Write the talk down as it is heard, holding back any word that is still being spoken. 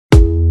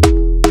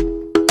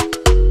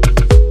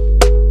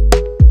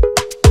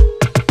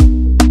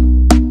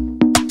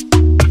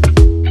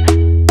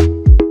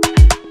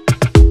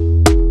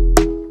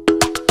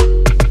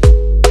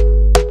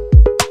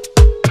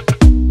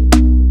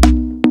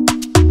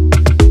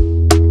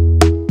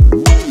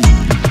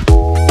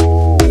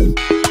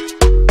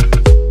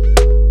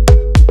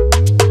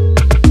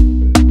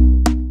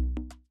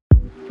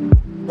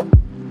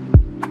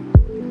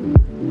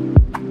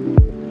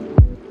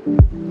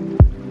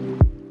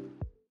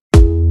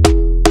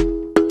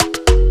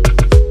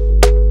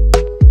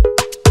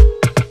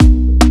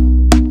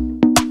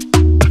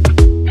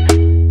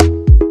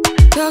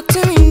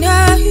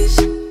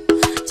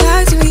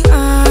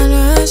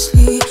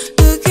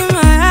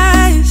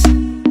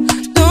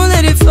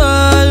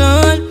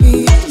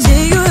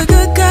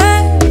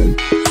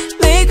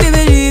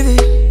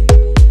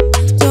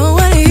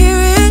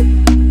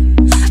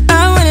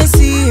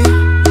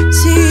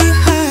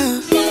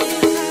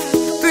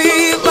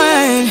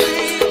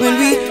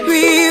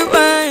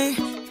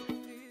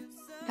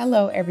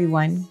Hello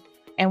everyone,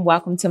 and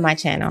welcome to my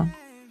channel.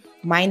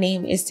 My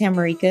name is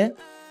Tamarika,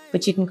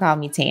 but you can call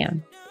me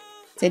Tam.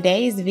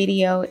 Today's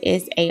video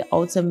is a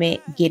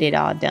ultimate get it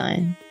all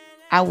done.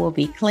 I will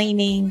be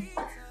cleaning,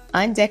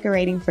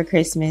 undecorating for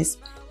Christmas,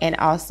 and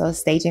also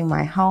staging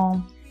my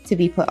home to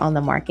be put on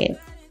the market.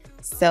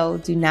 So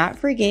do not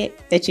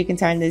forget that you can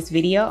turn this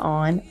video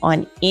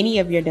on any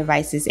of your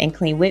devices and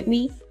clean with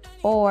me,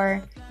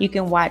 or you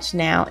can watch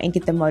now and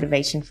get the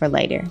motivation for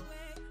later.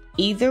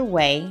 Either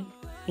way,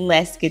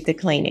 let's get to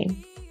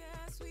cleaning.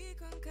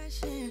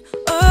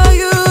 Oh,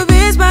 you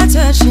miss my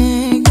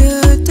touching,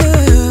 good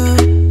girl.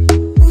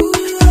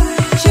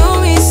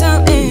 Show me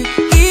something,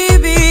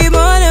 give me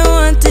more than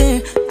one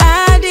thing.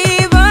 I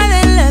need more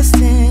than less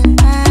than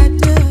I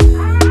do.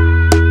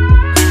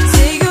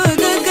 Say you're a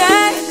good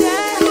guy,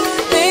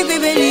 make me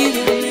believe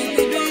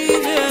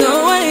it.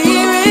 Don't wanna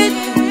hear it,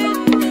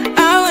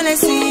 I wanna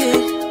see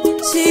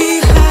it. See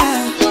how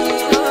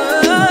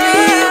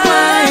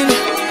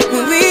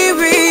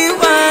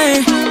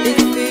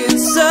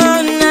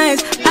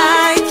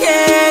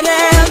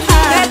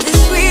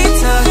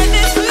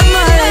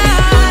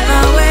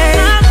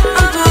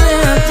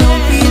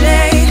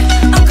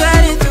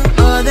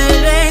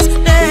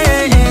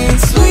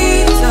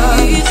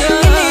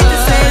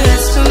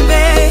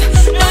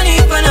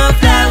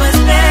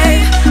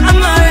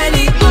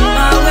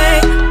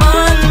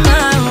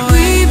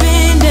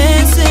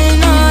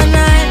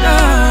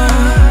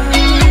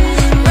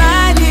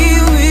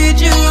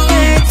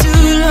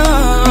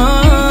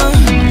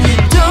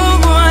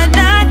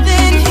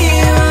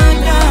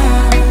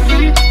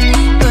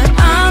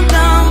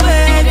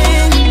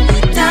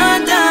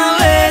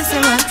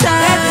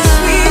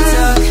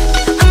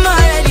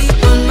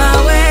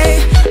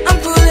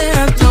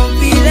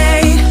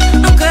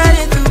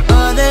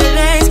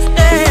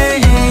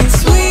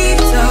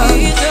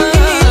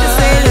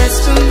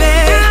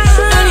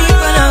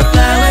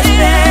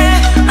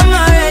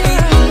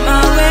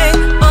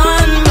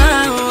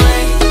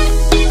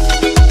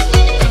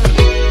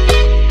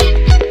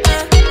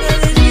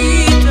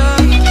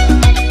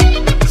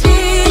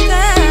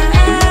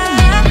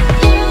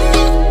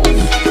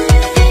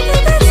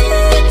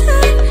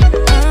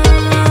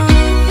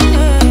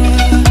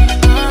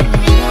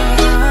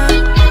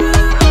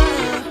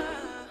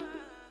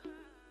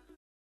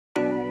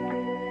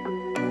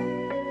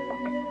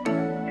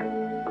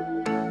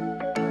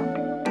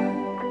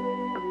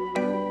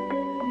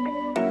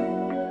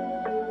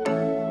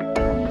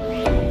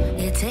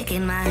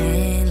taking my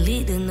hand,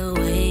 leading the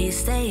way,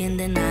 staying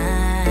the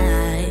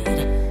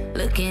night.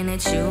 Looking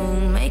at you,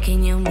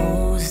 making your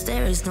moves,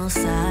 there is no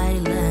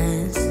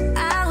silence.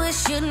 I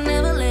wish you'd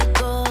never let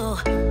go.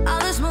 All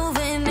this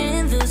moving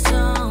in the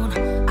zone,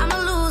 I'ma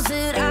lose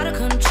it out of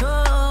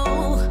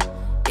control.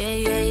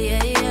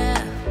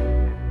 Yeah.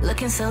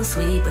 Looking so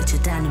sweet, but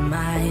you're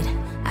dynamite.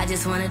 I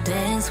just wanna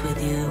dance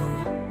with you.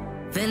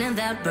 Feeling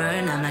that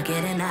burn, I'm not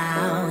getting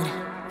out.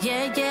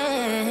 Yeah.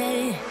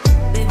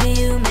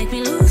 Baby, you make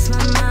me lose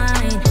my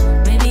mind.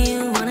 Maybe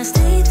you wanna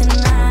stay the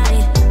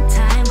night.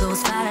 Time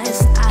goes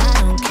fast,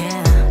 I don't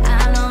care.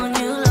 I've known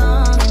you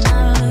long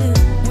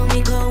enough. When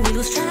we go, we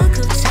lose track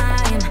of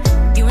time.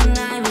 You and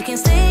I, we can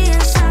stay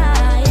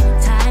inside.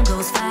 Time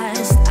goes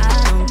fast,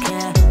 I don't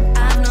care.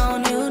 I've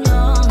known you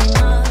long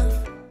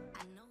enough.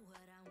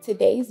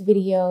 Today's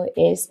video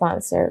is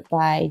sponsored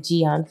by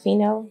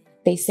Gianfino.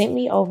 They sent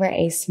me over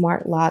a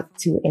smart lock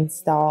to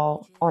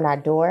install on our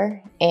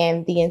door,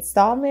 and the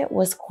installment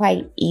was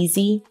quite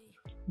easy.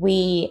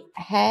 We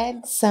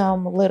had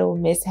some little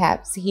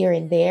mishaps here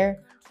and there,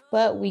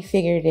 but we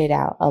figured it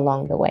out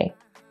along the way.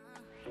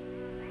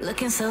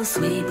 Looking so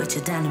sweet, but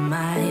you're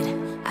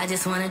dynamite. I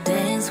just wanna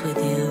dance with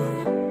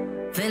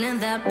you. Feeling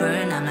that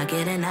burn, I'm not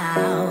getting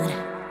out.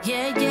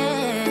 Yeah.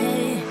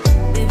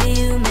 Baby,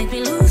 you make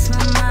me lose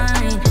my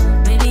mind.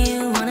 Maybe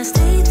you wanna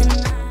stay the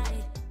night.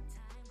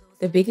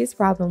 The biggest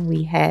problem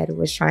we had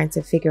was trying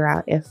to figure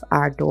out if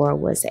our door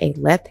was a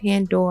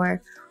left-hand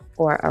door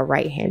or a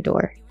right-hand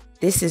door.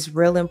 This is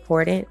real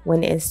important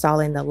when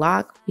installing the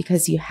lock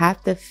because you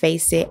have to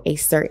face it a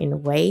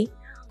certain way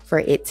for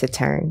it to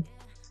turn.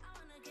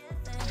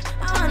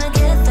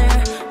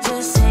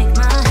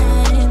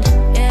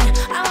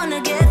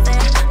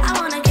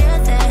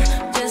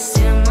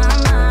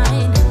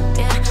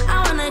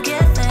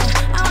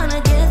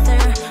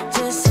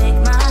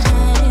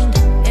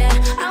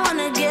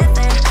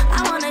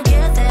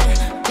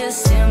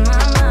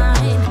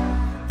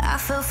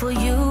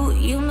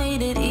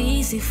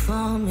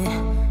 For me,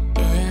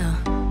 yeah.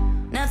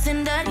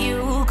 Nothing that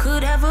you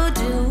could ever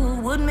do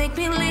would make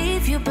me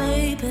leave you,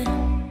 baby.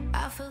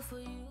 I feel for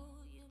you.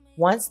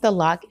 Once the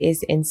lock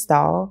is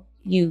installed,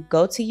 you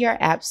go to your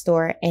app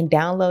store and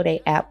download an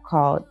app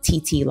called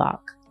TT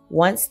Lock.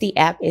 Once the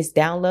app is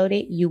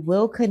downloaded, you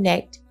will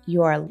connect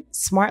your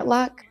smart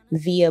lock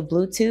via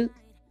Bluetooth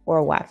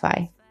or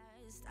Wi-Fi.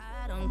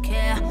 I don't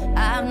care.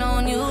 I've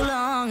known you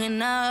long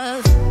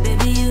enough.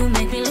 Baby, you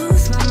make me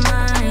lose my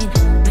mind.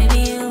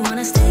 Maybe you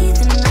wanna stay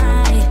the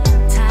night.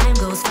 Time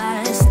goes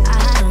fast.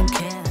 I don't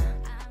care.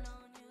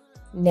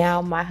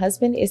 Now, my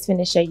husband is going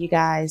to show you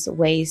guys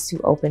ways to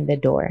open the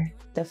door.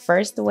 The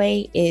first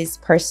way is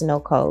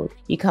personal code.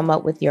 You come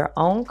up with your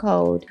own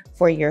code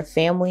for your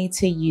family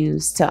to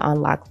use to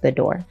unlock the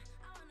door.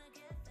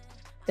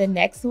 The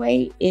next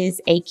way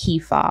is a key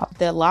fob.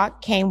 The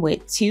lock came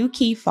with 2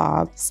 key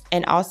fobs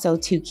and also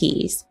 2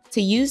 keys.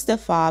 To use the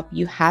fob,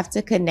 you have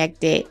to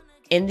connect it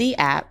in the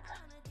app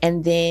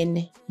and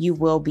then you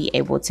will be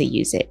able to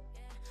use it.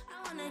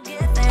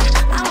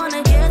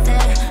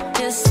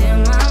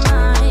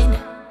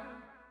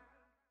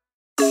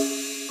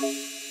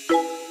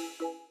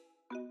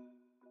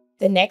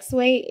 The next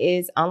way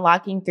is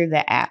unlocking through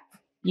the app.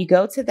 You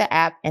go to the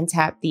app and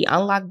tap the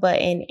unlock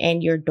button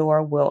and your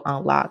door will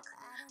unlock.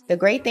 The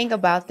great thing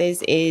about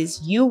this is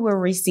you will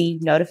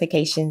receive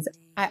notifications.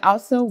 I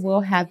also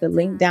will have the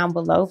link down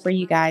below for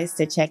you guys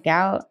to check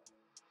out.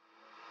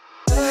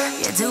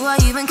 Yeah, do I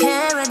even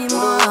care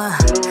anymore?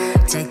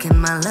 Taking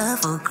my love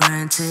for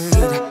granted.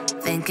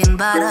 Thinking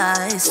about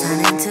us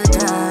turning to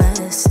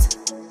dust.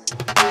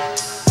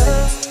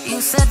 You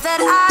said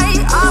that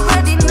I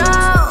already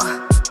know.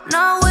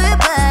 No, we're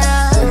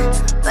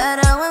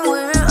better when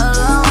we're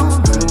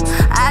alone.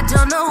 I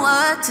don't know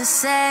what to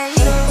say.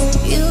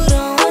 You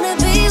don't wanna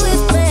be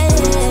with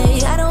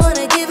me. I don't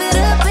wanna give it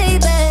up,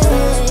 baby.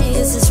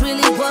 Is this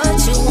really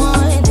what you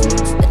want?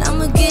 Then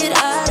I'ma get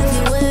out of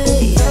your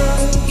way.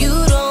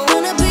 You don't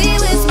wanna be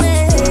with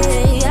me.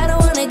 I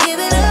don't wanna give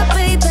it up,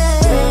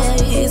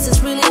 baby. Is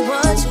this really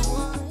what you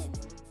want?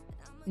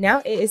 Now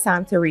it is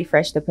time to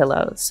refresh the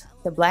pillows.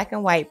 The black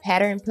and white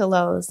pattern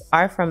pillows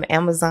are from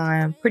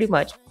Amazon. Pretty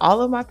much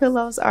all of my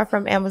pillows are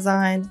from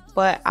Amazon,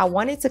 but I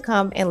wanted to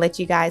come and let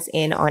you guys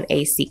in on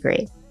a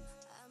secret.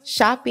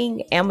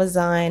 Shopping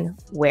Amazon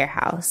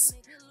Warehouse.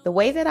 The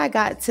way that I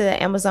got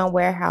to Amazon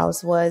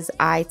Warehouse was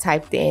I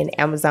typed in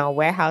Amazon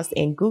Warehouse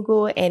in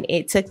Google and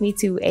it took me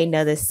to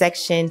another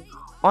section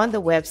on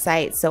the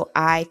website so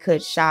I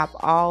could shop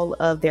all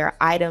of their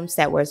items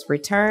that was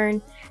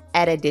returned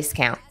at a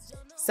discount.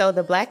 So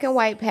the black and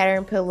white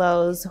pattern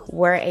pillows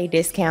were a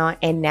discount,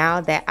 and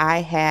now that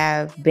I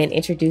have been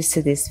introduced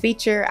to this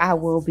feature, I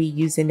will be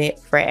using it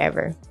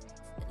forever.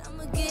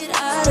 I'ma get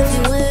out of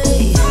your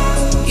way.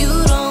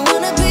 You don't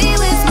wanna be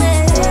with me.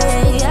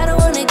 I don't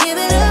wanna give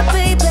it up,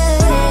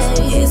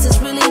 baby. Is this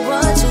really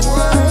what you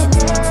want?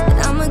 And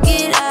I'ma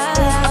get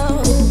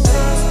out.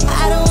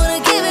 I don't wanna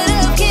give it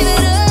up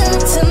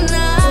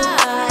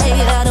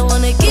tonight. I don't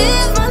wanna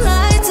give my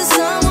life to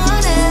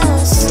someone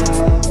else.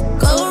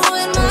 Go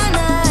ruin my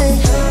night.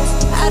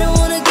 I don't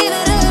wanna give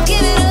it up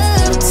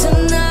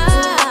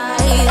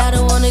tonight. I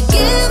don't wanna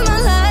give my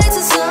life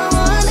to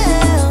someone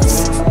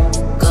else.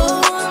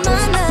 Go ruin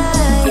my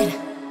night.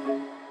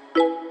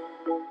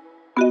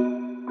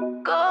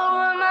 Go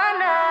ruin my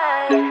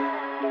night.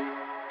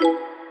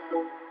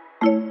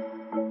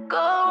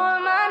 Go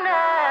ruin my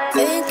night.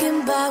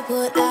 Thinking about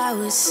what I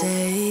would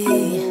say.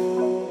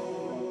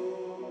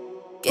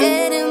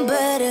 Getting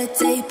better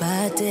day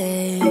by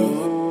day.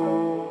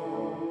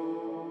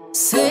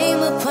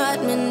 Same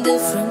apartment,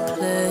 different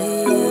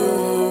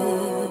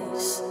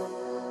place.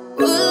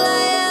 Will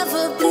I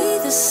ever be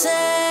the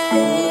same?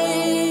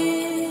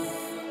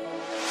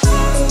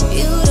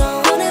 You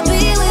don't wanna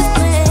be with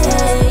me.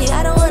 I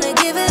don't wanna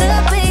give it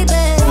up,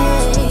 baby.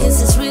 Is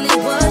this really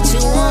what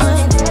you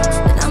want?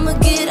 Then I'ma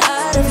get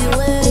out of your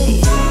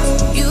way.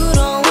 You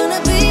don't wanna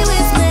be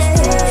with me.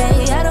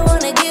 I don't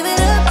wanna give it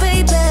up,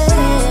 baby.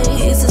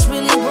 Is this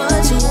really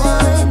what you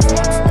want?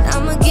 Then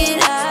I'ma get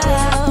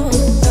out.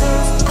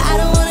 I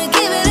don't wanna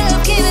give it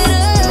up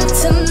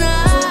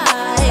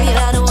tonight. I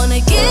don't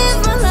wanna give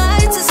my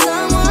life to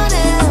someone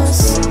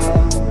else.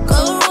 Go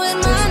ruin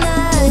my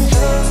night.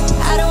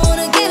 I don't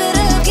wanna give it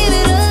up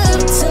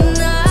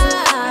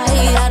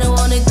tonight. I don't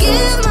wanna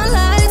give my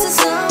life to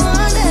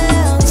someone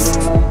else.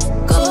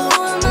 Go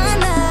ruin my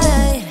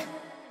night.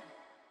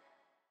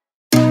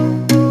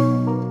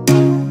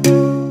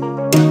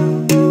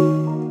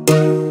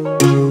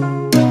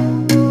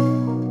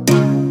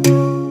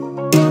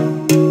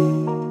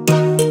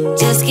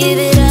 Just give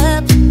it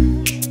up.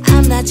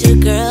 I'm not your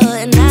girl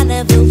and I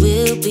never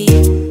will be.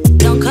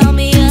 Don't call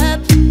me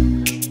up.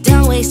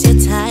 Don't waste your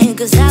time,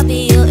 cause I'll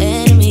be your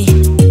enemy.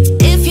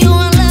 If you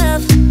want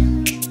love,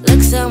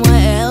 look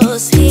somewhere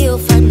else. Here you'll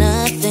find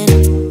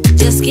nothing.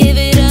 Just give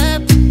it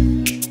up.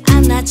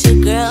 I'm not your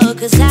girl,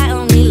 cause I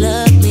only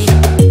love me.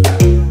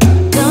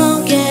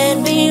 Don't get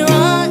me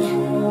wrong.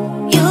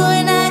 You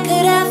and I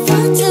could have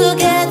fun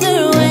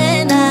together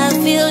when I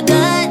feel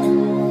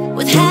done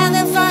with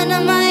having fun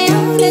on my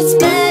own. It's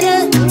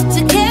better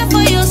to care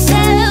for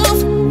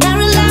yourself, not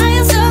rely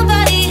on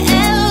somebody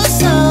else.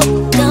 So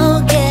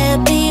don't get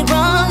me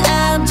wrong,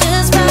 I'm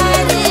just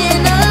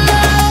riding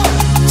alone.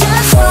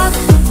 Just walk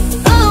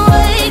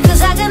away,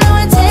 cause I got no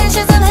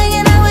intentions of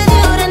hanging out with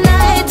you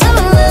tonight.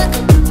 Don't look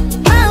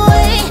my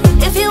way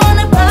if you want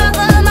a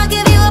problem.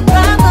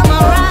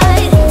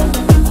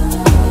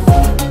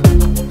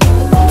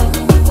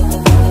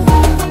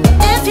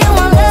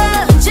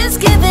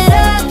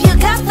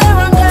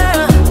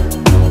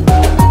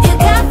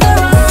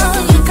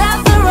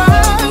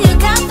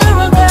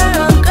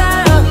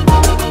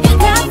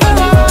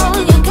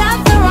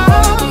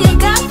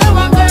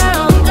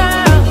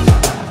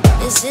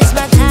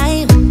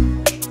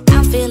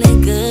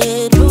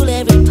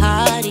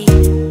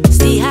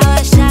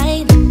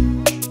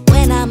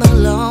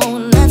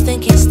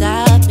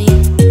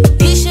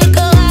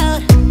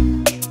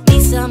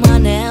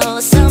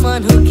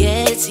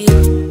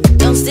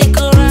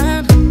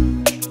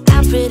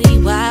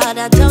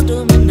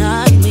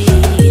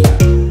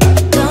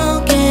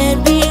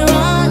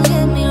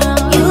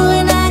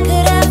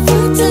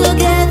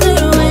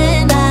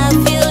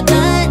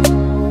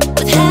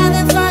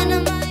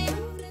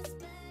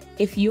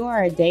 If you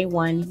are a day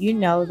one, you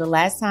know the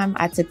last time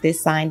I took this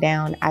sign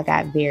down, I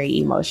got very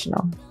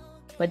emotional.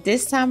 But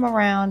this time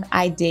around,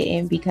 I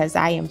didn't because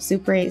I am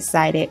super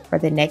excited for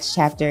the next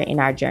chapter in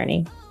our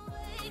journey.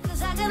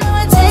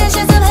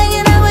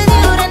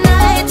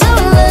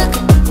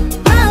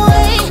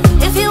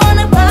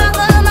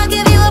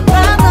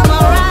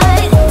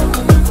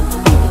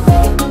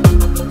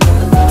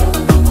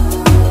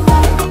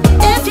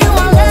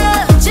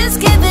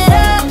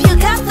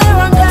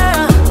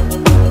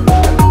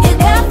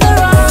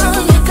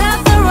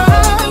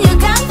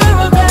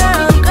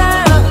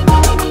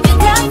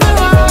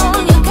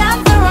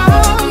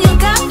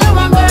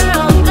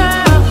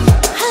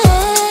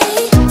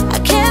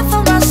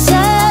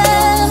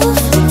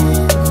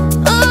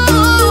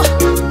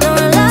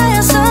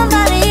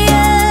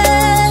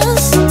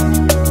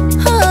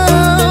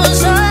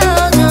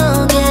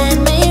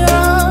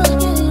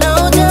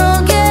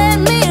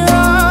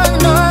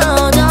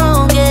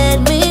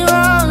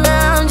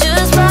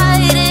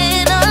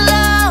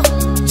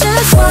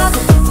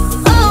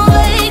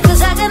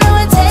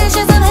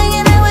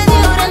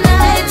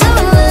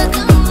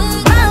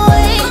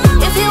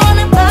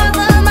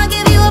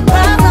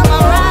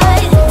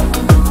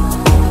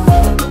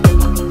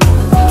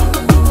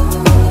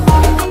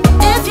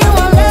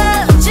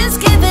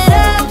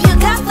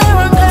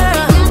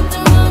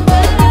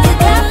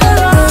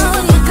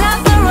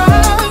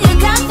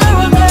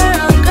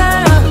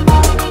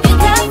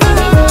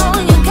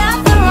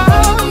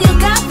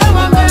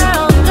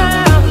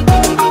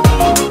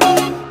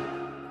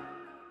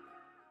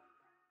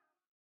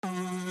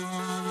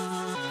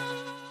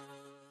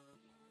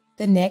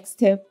 The next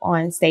tip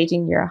on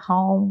staging your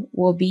home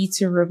will be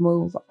to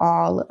remove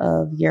all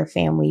of your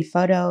family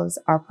photos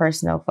or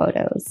personal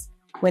photos.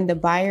 When the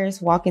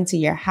buyers walk into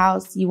your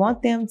house, you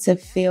want them to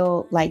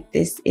feel like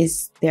this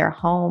is their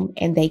home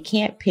and they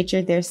can't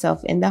picture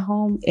themselves in the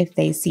home if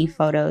they see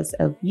photos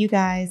of you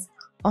guys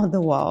on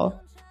the wall.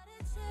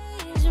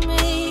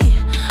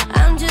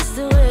 I'm just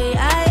the way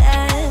I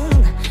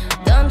am.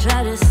 Don't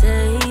try to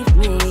save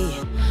me,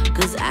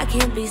 'cause I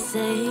can't be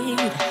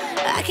saved.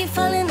 I keep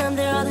falling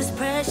under all this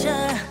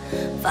pressure,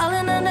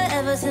 falling under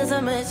ever since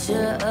I met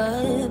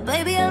you.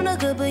 Baby, I'm not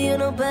good, but you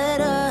know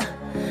better,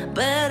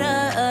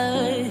 better.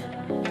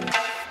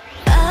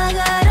 I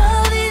got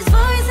all these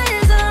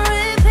voices on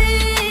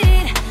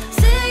repeat,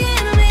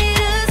 singing me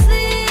to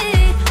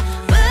sleep.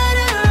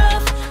 Better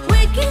off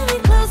waking me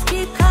close,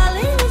 keep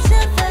calling each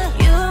other.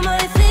 You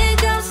might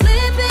think I'm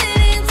slipping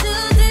in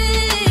too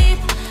deep.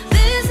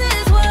 This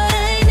is what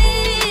I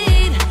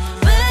need.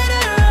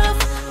 Better off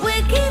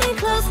waking me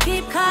close,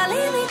 keep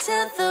calling each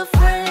other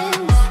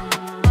friends.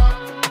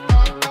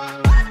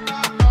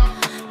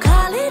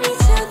 Calling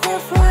each other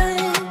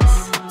friends.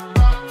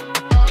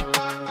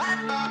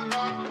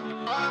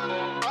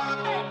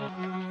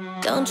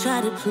 Don't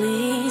try to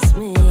please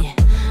me,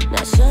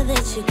 not sure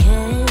that you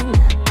can.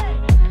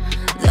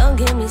 Don't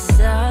get me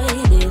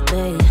started,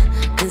 babe,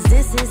 'cause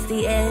this is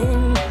the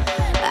end.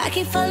 I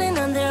keep falling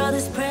under all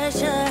this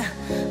pressure,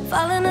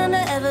 falling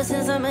under ever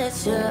since I met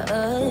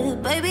you.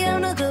 Baby,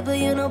 I'm not good, but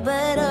you know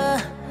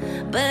better,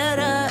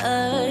 better.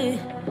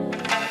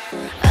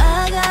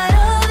 I got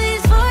all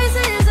these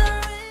voices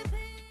on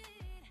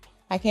repeat.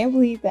 I can't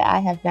believe that I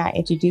have not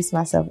introduced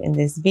myself in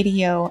this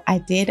video. I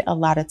did a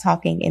lot of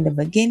talking in the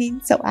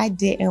beginning, so I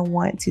didn't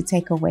want to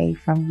take away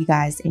from you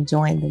guys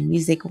enjoying the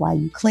music while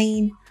you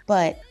clean,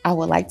 but I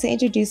would like to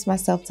introduce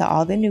myself to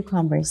all the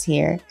newcomers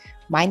here.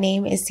 My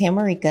name is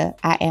Tamarika.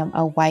 I am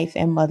a wife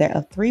and mother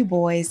of 3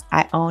 boys.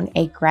 I own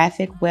a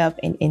graphic web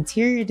and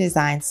interior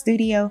design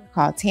studio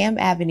called Tam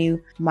Avenue.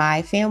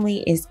 My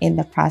family is in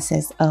the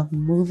process of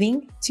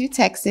moving to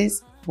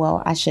Texas.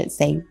 Well, I should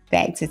say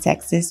back to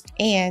Texas.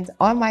 And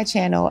on my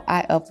channel,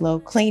 I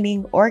upload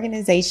cleaning,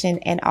 organization,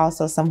 and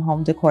also some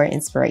home decor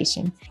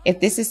inspiration. If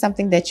this is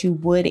something that you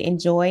would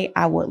enjoy,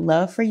 I would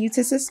love for you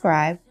to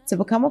subscribe to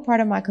become a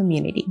part of my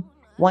community.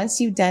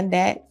 Once you've done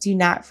that, do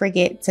not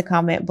forget to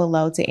comment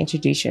below to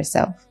introduce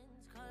yourself.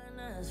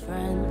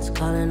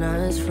 Calling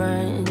us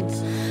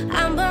friends.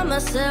 I'm by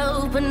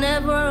myself, but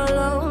never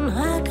alone.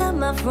 I got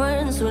my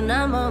friends when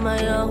I'm on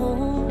my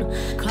own.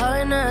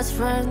 Calling us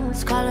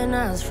friends, calling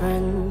us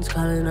friends,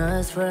 calling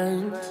us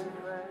friends.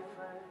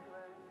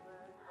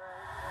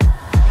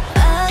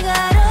 I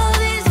got all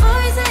these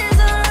voices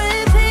on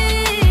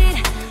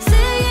repeat,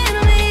 singing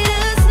me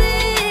to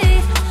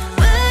sleep.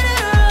 Better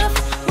off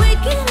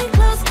waking me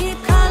close, keep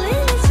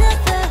calling each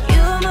other.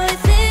 You might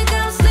think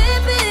I'm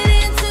slipping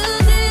in too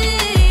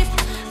deep.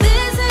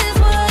 This is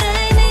what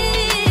I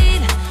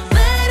need.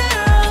 Better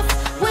off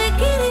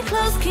waking me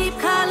close, keep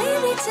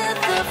calling each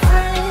other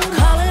friends.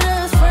 Calling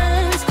us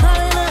friends,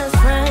 calling us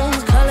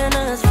friends, calling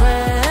us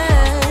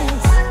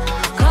friends.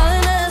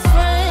 Calling us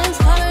friends,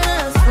 calling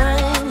us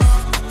friends.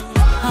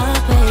 Oh,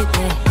 baby.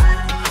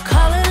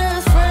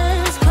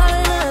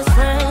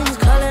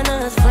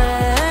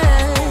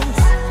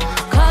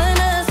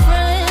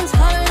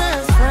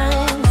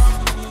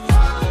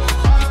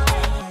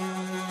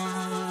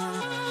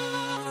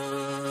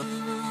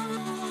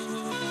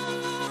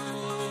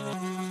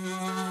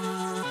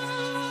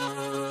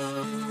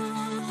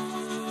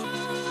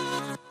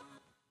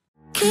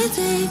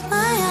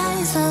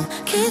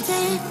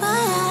 take my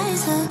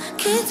eyes off,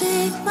 can't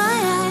take my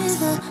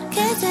eyes off,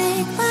 can't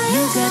take my eyes off.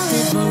 You got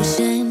that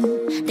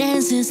motion,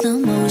 dance in slow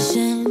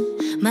motion.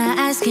 My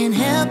eyes can't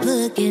help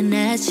looking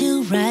at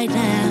you right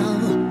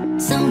now.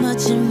 So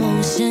much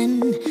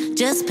emotion,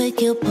 just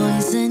pick your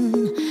poison.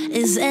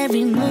 Is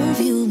every move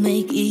you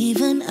make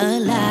even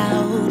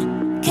allowed?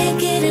 Can't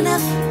get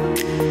enough.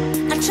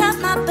 I try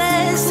my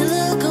best to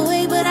look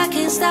away, but I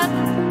can't stop.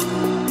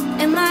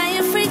 Am I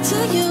a freak to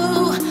you?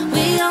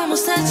 We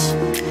almost touch.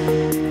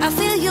 I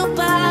feel your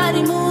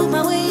body move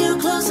my way, you're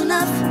close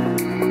enough.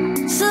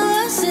 So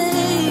I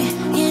say,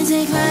 can't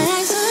take my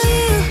eyes on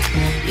you.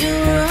 You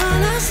were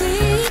all I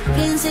see.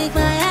 Can't take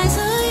my eyes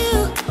on you.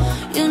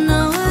 You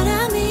know what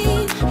I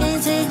mean.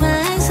 Can't take my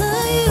eyes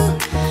on you.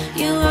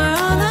 You were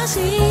all I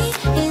see.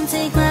 Can't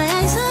take my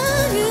eyes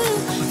on you.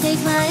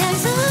 Take my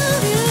eyes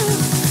on you.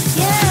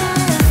 Yeah.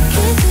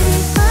 Can't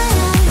take my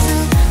eyes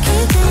off.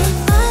 Can't take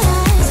my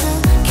eyes off.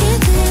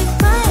 Can't take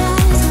my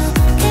eyes off.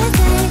 Can't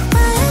take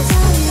my eyes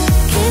off you.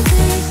 Can't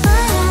take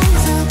my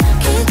eyes off.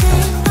 Can't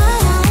take my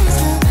eyes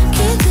off.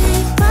 Can't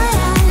take my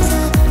eyes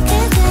off.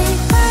 Can't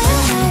take my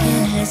eyes off.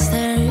 Your head's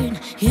turned.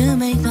 You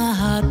make my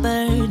heart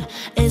burn.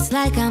 It's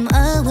like I'm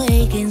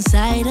awake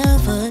inside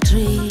of a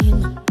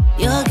dream.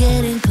 You're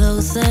getting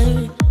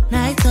closer.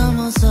 Night's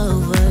almost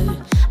over.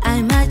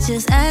 I might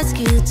just ask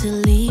you to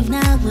leave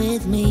now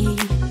with me.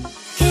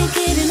 Can't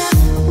get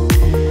enough.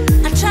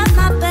 I try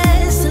my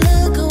best to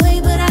look away,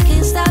 but I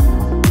can't stop.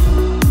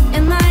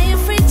 Am I a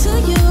freak to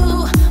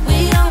you?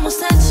 We almost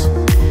touch.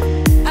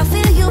 I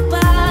feel your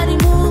body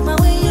move my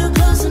way, you're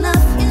close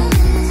enough.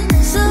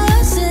 So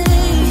I say,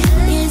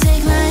 can't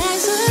take my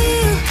eyes on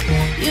you.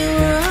 You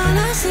were all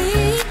I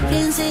see.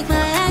 Can't take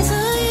my eyes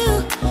on you.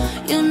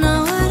 You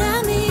know what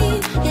I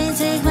mean. Can't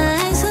take my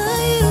eyes on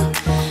you.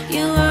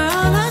 You were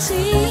all I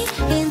see.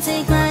 Can't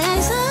take my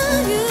eyes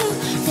on you.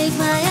 Take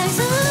my eyes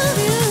on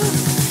you.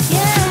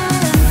 Yeah.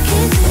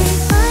 Can't take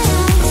my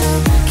eyes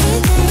off.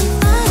 Can't take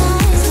my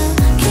eyes off.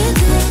 Can't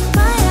take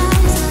my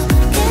eyes off.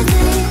 Can't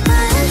take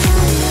my eyes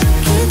on you.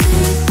 Can't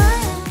take my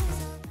eyes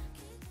off.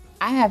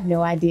 I have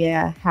no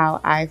idea how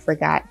I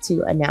forgot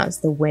to announce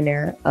the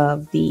winner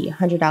of the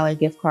 $100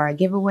 gift card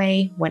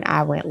giveaway when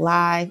I went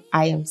live.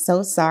 I am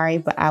so sorry,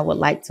 but I would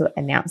like to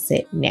announce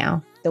it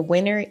now. The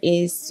winner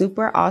is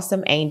Super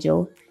Awesome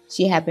Angel.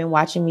 She had been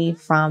watching me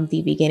from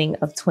the beginning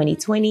of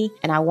 2020,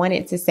 and I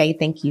wanted to say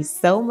thank you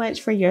so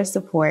much for your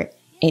support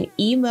and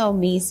email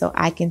me so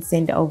I can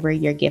send over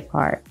your gift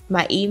card.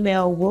 My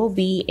email will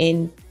be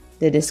in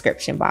the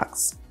description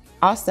box.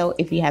 Also,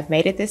 if you have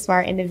made it this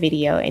far in the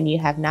video and you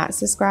have not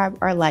subscribed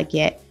or liked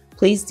yet,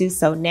 please do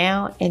so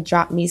now and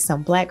drop me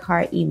some black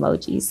heart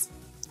emojis.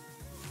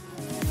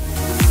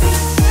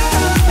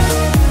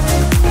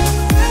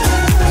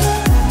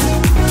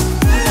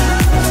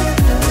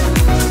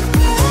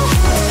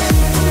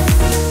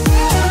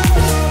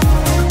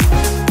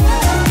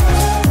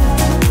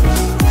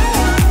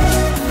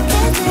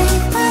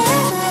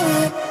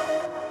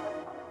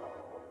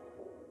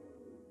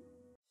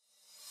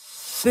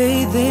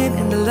 Bathing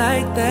in the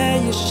light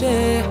that you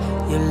share,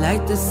 you're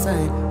like the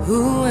sun.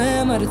 Who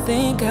am I to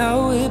think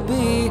how it'd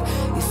be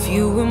if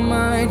you were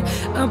mine?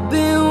 I've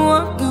been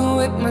walking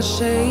with my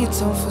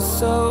shades on for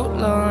so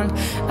long,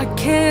 I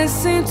can't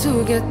seem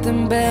to get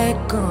them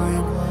back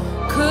on.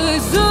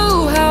 'Cause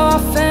ooh, how I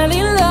fell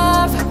in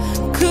love,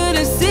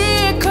 couldn't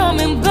see it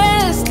coming,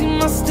 blasting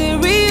my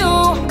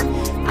stereo.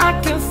 I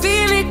can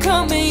feel it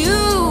coming,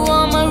 you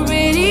on my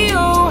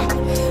radio.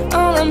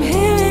 All I'm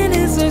hearing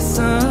is a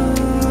song.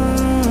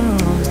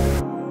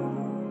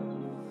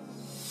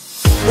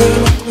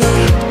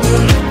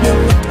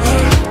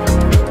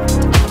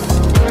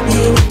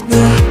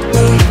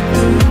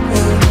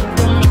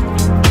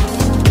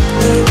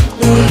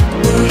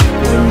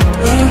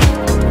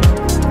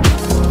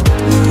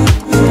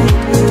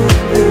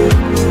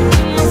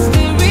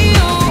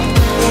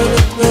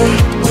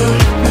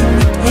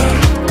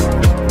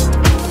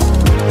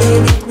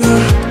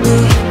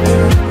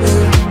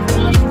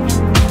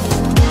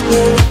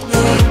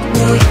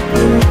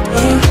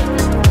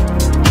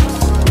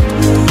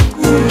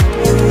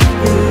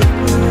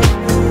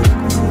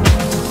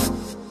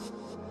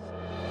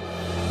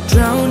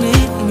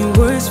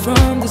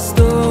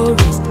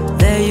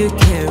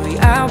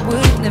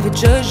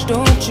 Judge,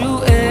 don't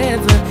you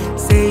ever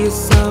say you're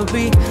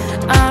sorry.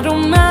 I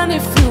don't mind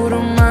if you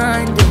don't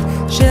mind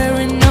it,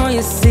 sharing all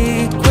your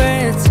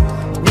secrets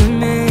with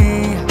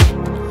me.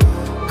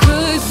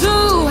 'Cause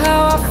ooh,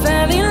 how I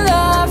fell in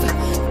love,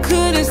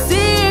 couldn't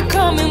see it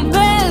coming,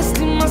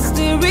 blasting my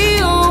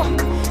stereo.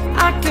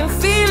 I can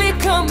feel it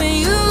coming,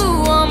 you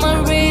on my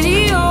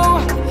radio.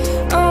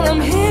 All I'm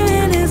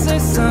hearing is a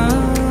song.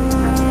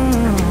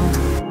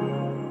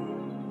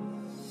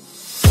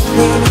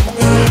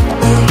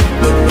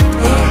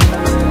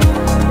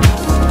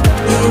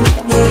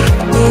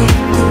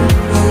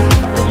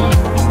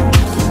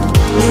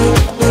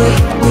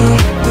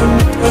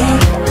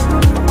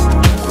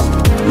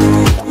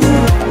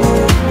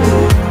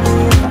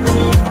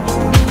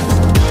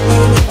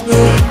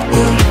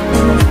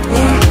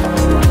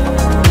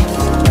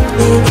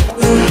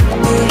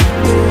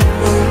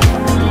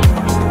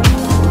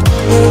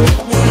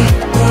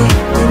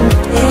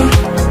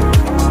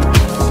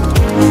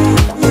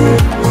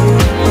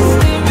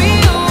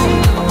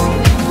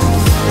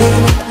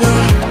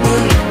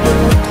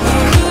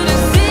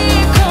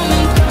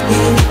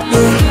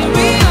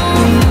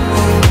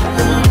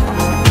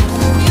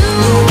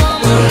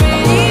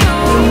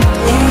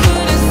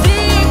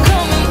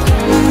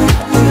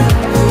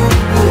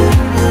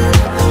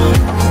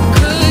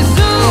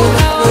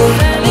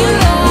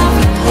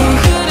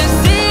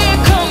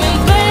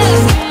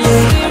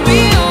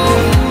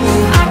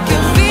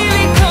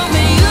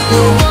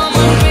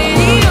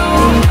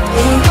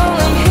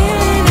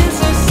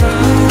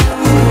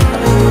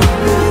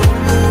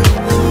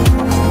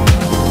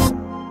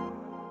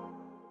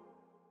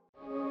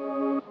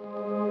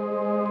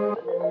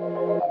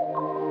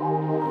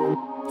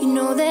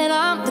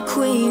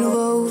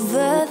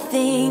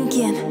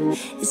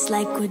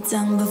 like we're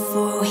done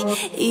before we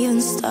even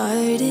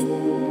started.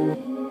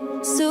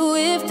 So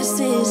if this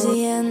is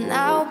the end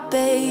now,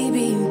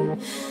 baby,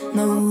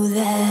 know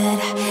that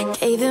I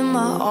gave it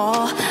my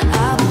all.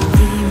 I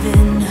believe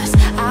in us,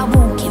 I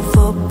won't give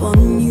up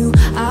on you.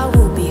 I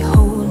will be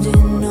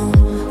holding on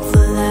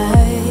for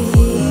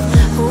life.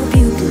 Hope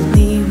you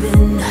believe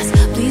in us,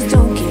 please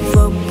don't give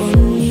up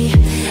on me.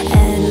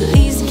 At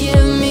least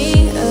give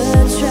me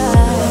a try.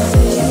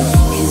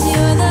 'Cause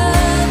you're the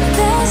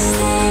best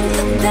thing,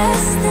 the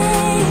best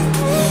thing.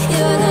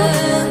 You're the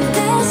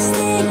best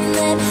thing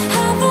that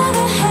I've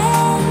ever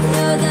had.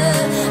 You're the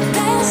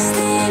best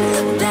thing,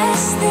 the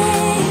best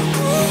thing.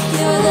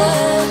 You're the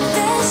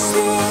best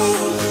thing.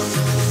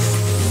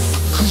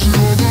 'Cause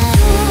you're the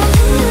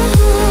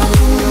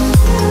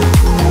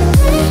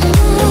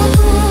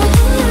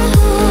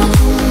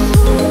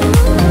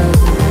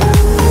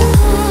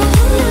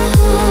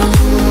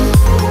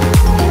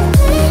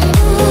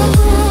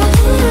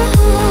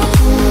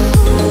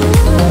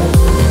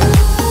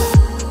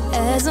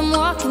As I'm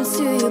walking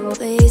to your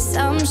place,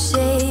 I'm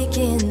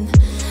shaking.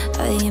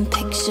 I am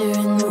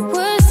picturing the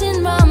words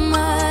in my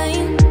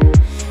mind.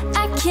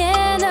 I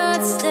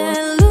cannot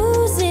stand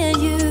losing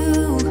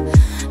you.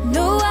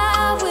 No,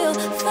 I will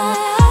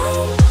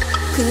fight.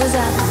 'Cause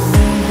I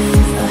believe in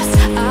us,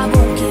 I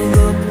won't give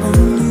up on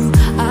you.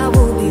 I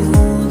will be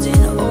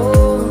holding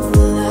on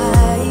for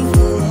life.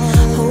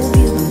 Hope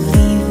you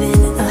believe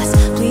in us,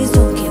 please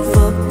don't give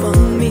up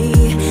on me.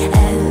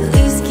 At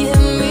least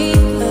give me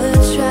a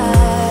try.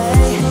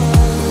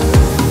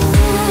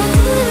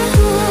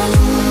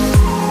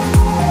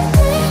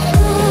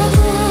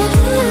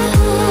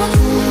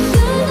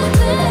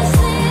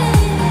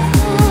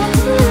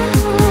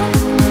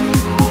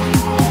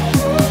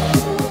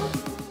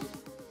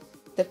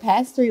 The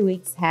past 3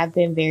 weeks have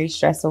been very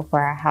stressful for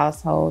our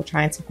household,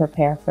 trying to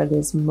prepare for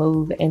this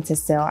move and to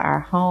sell our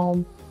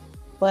home.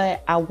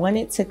 But I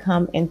wanted to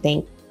come and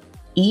thank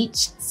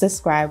each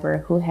subscriber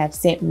who have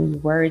sent me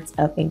words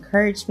of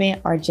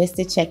encouragement or just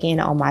to check in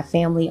on my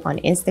family on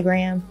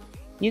Instagram.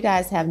 You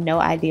guys have no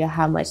idea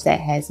how much that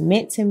has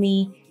meant to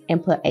me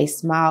and put a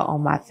smile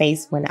on my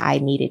face when I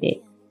needed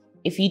it.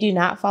 If you do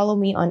not follow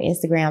me on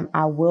Instagram,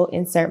 I will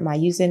insert my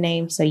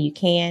username so you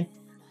can.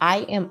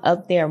 I am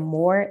up there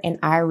more and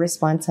I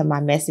respond to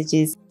my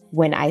messages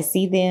when I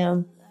see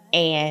them.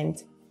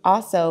 And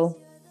also,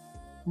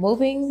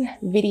 moving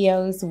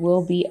videos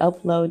will be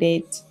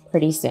uploaded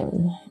pretty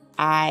soon.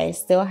 I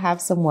still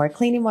have some more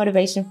cleaning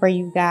motivation for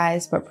you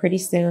guys, but pretty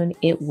soon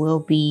it will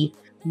be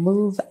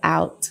move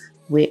out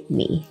with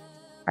me.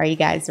 Are you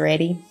guys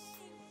ready?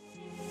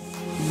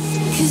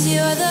 'Cause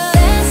you're the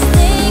best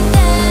thing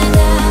that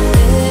I've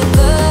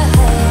ever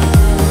had.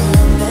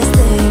 Best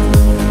thing,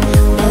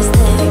 best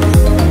thing.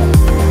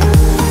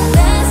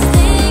 Best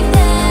thing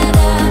that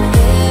I've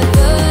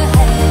ever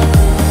had.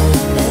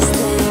 Best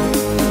thing,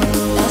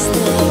 best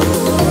thing.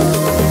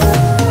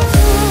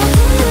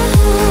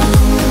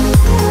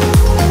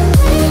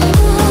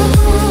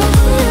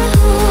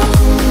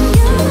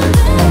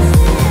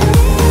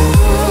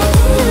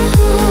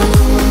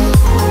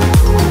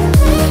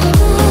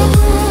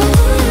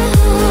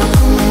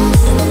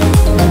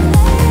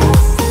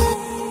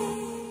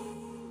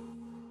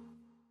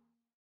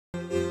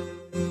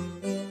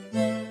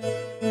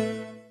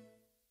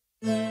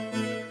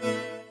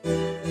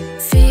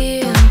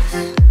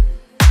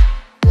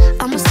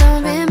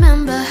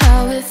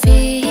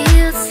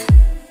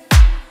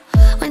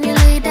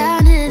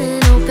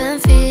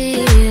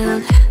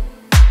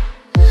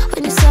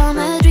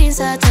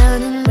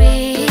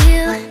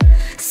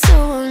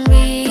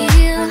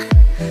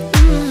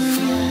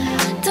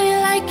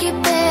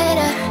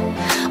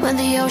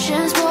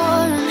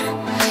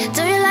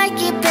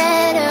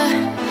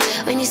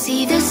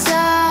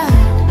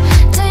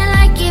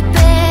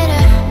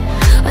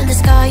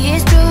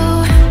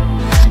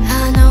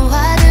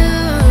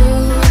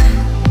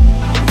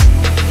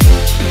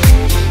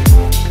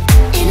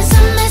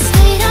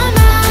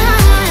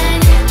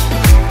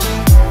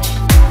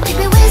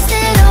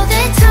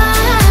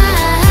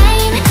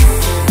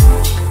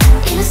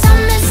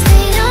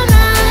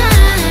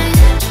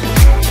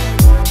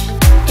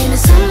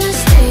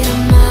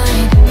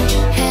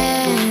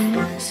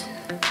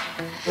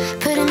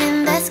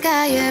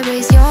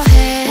 Raise your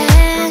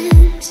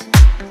hands.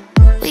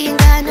 We ain't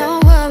got no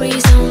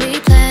worries, only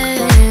plans.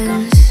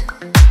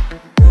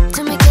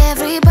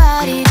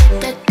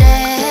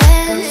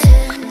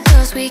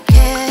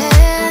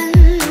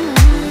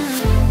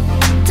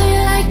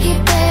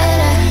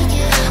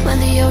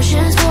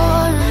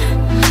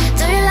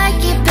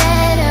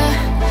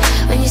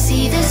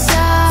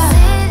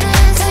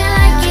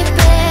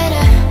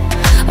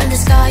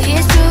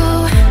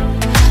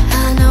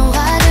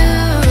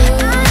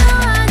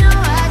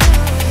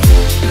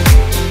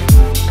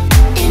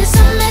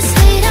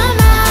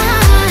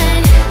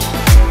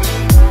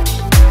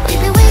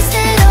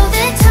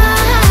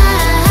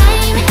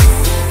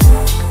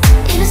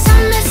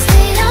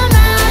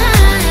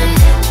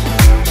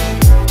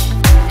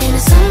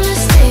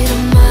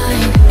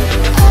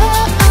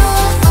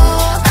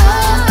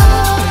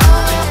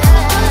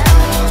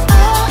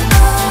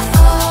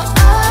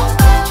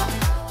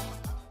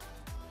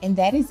 And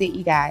that is it,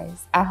 you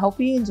guys. I hope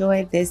you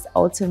enjoyed this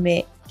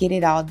ultimate get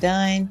it all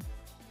done.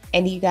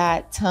 And you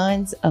got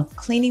tons of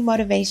cleaning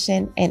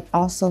motivation and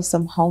also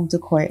some home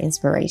decor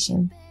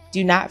inspiration.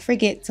 Do not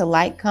forget to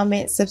like,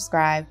 comment,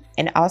 subscribe,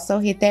 and also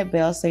hit that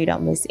bell so you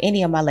don't miss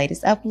any of my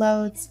latest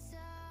uploads.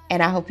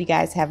 And I hope you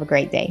guys have a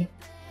great day.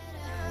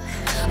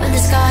 When the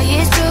sky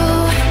is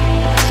blue